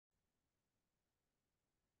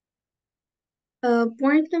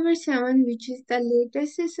Point number seven, which is the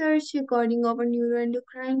latest research regarding our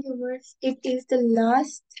neuroendocrine tumors. It is the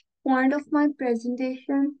last point of my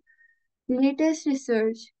presentation. Latest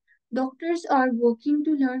research. Doctors are working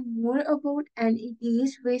to learn more about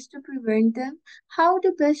NETs, ways to prevent them, how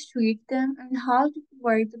to best treat them, and how to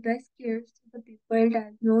provide the best care to the people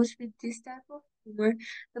diagnosed with this type of tumor.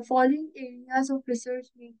 The following areas of research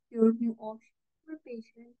may cure new options for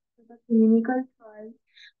patients for the clinical trials.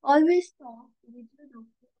 Always talk with your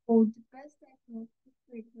doctor about the best diagnostic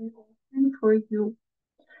treatment option for you.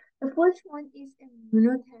 The first one is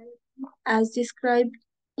immunotherapy, as described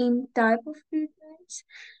in type of treatments.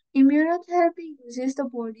 Immunotherapy uses the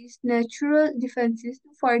body's natural defenses to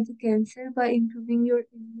fight the cancer by improving your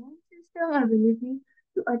immune system ability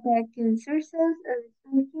to attack cancer cells.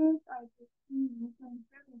 Researchers are testing new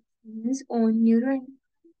cancer vaccines on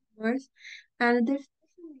neuroendocrine tumors. Another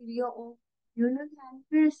special area of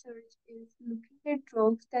immunotherapy research is looking at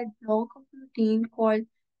drugs that block a protein called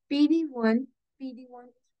PD-1. PD-1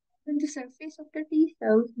 is on the surface of the T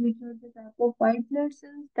cells, which are the type of white blood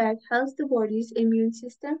cells that helps the body's immune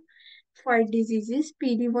system fight diseases.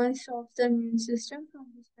 PD-1 stops the immune system from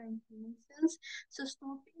destroying human cells, so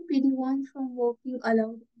stopping PD-1 from working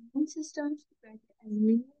allows the immune systems to better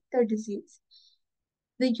eliminate the disease.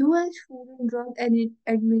 The U.S. Food and Drug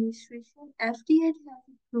Administration (FDA) has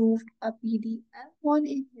approved a PD-L1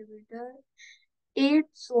 inhibitor,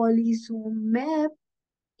 adalimumab,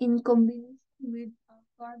 in combination with a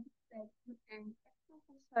carboplatin and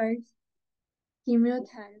etoposide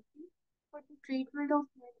chemotherapy for the treatment of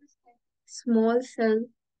metastatic small cell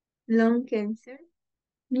lung cancer.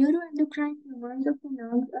 Neuroendocrine tumors of the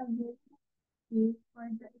lungs are very used for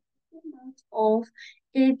the effectiveness of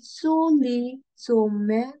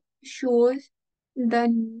adalimumab shows the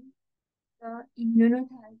need the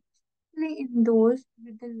immunotherapy, especially in those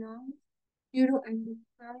with the lung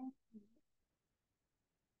neuroendocrine tumors.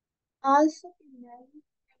 Also, imagine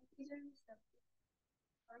antigen receptor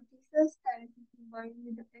or T-cell therapy combined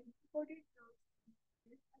with the antibody drugs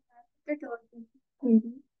the target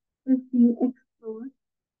theory is being explored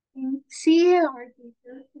in CAR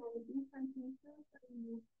T-cell therapy for T-cells are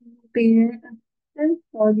removed from the parent and cell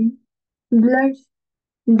body blood.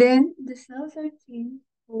 Then the cells are changed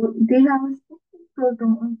so they have a specific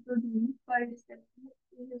protein for receptors.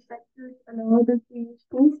 These receptors allow the changed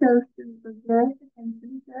T cells to recognize the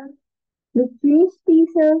cancer cells. The changed T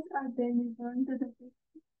cells are then returned to the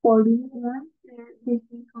body once they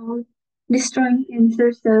take out destroying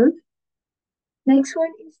cancer cells. Next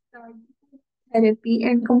one is targeted therapy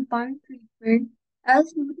and combined treatment.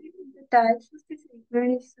 As noted in the types of the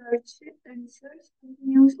treatment, research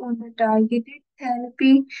continues on the targeted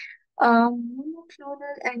therapy.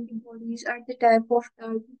 Monoclonal antibodies are the type of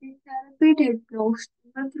targeted therapy that blocks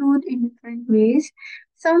tumor growth in different ways.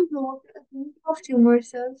 Some block the ability of tumor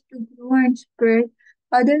cells to grow and spread.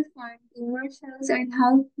 Others find tumor cells and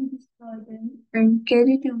help to destroy them and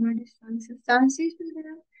carry tumor destroying substances to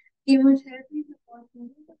them. Chemotherapy supports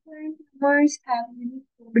neuroendocrine tumors have unique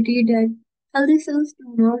property that healthy cells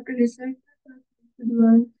do not. Researchers are trying to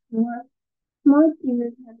develop small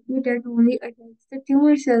chemotherapy that only attacks the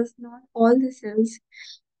tumor cells, not all the cells.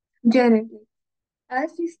 Genetics.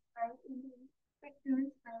 As described in the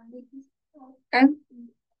factors family history of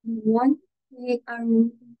M1, they are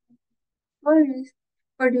more risk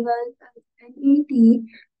for developing NET.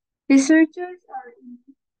 Researchers are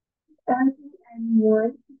studying and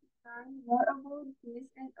more to learn more about this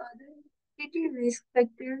and other hereditary risk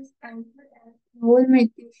factors as well as role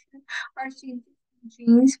mutation or changes in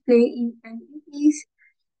genes play in NETs.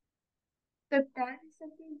 Peptide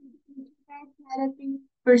receptor therapy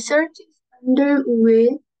research is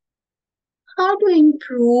underway how to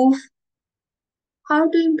improve how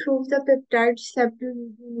to improve the peptide receptor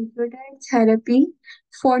nucleotide therapy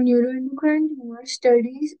for neuroendocrine tumor.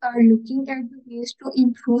 Studies are looking at the ways to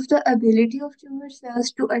improve the ability of tumor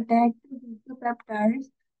cells to attack the peptides.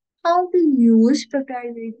 How to use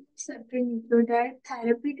peptide receptor nucleotide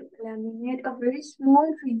therapy to eliminate a very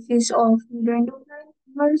small traces of neuroendocrine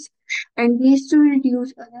tumors and ways to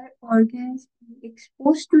reduce other organs being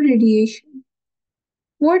exposed to radiation.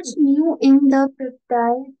 What's new in the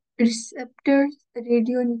peptide receptors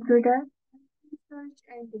radionuclide research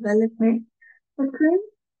and development? The current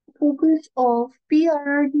focus of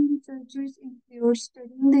PRRD researchers includes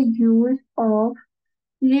studying the use of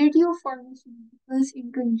radiopharmaceuticals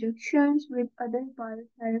in conjunction with other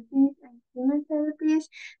biotherapies and chemotherapies,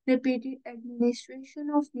 repeated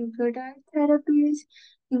administration of nucleotide therapies,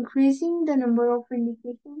 increasing the number of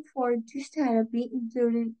indications for this therapy,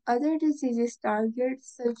 including other diseases targets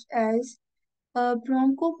such as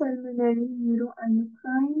bronchopulmonary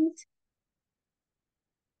neuroendocrines,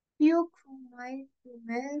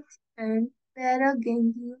 pheochromosomes, and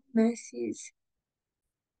paragangliomasses.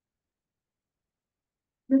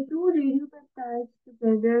 The two radiopeptides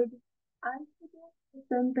together isolate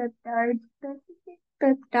different peptide-specific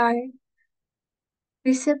peptide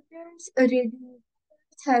receptors,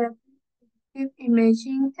 radiotherapy,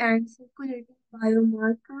 imaging, and circulating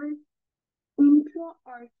biomarkers,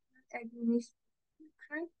 intra-arterial administration.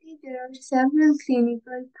 Currently, there are several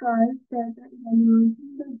clinical trials that are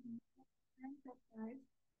evaluating the use of different peptide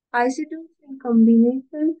isotopes in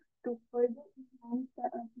combination to further enhance the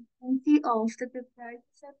efficiency of the peptide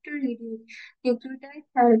receptor radionuclide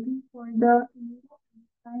therapy for the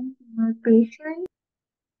neuroendocrine tumor patient.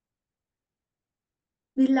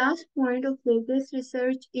 The last point of latest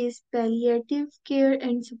research is palliative care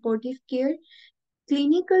and supportive care.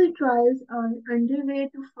 Clinical trials are underway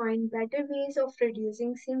to find better ways of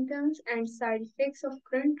reducing symptoms and side effects of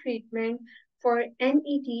current treatment for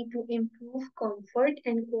NET to improve comfort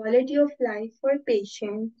and quality of life for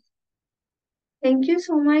patients. Thank you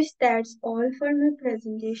so much. That's all for my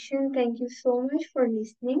presentation. Thank you so much for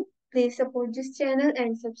listening. Please support this channel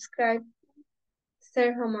and subscribe,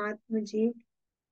 Sir Hammad Majeed.